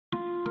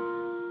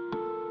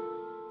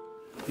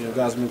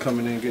Guys have been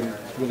coming in, getting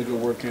really good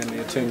work in.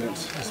 The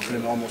attendance has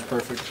been almost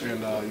perfect,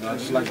 and I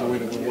just like the way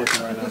that we're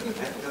working right now.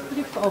 What do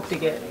you hope to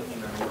get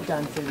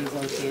done through these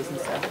OTAs and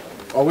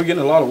stuff? Oh, we're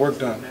getting a lot of work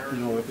done.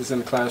 If it's in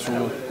the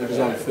classroom, if it's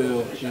on the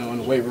field, in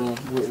the weight room,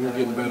 we're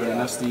getting better, and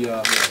that's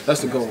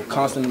the goal.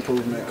 Constant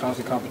improvement,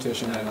 constant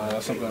competition, and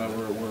that's something that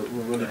we're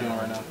really doing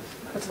right now.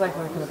 What's it like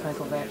working with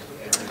Michael Vick?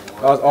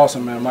 That's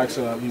awesome, man. Mike's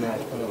a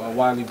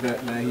wily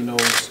vet, man. He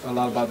knows a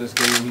lot about this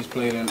game. He's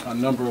played in a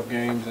number of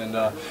games, and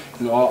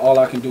all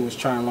I can do is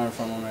try and learn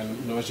from him.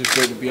 And it's just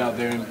great to be out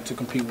there and to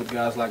compete with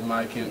guys like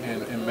Mike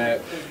and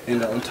Matt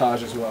and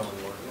Taj as well.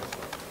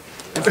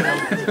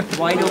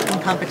 Wide open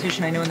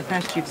competition. I know in the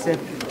past you've said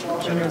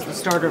Geno's the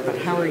starter, but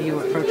how are you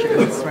approaching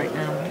this right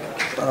now?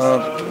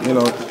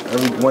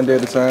 One day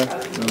at a time.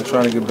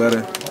 Trying to get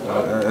better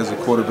as a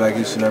quarterback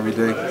each and every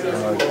day.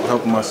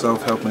 Helping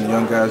myself, helping the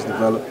young guys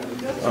develop.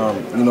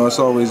 It's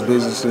always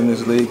business in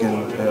this league,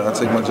 and I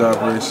take my job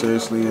very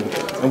seriously,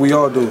 and we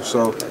all do.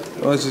 So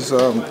it's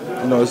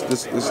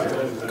just it's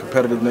the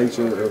competitive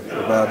nature of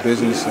our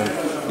business,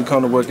 and we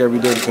come to work every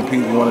day to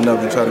compete with one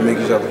another and try to make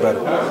each other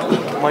better.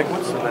 Mike,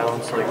 what's the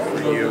balance like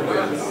for you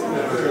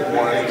with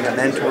wanting to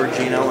mentor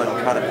Geno and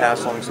kind of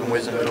pass along some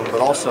wisdom to him,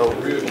 but also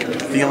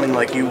feeling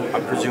like you, I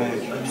presume,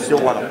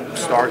 still want to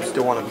start,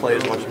 still want to play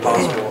as much as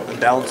possible, and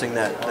balancing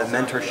that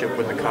mentorship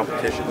with the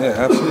competition? Yeah,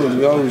 absolutely.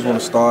 You always want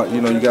to start.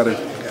 You got to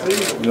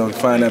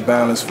find that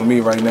balance for me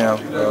right now.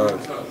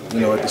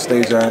 At the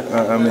stage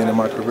I'm in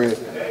my career,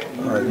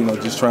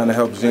 just trying to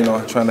help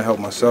Geno, trying to help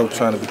myself,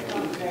 trying to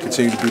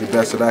continue to be the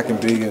best that I can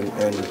be, and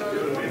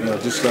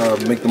just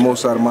make the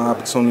most out of my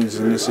opportunities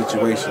in this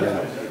situation,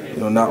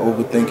 and not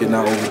overthink it,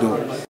 not overdo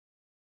it.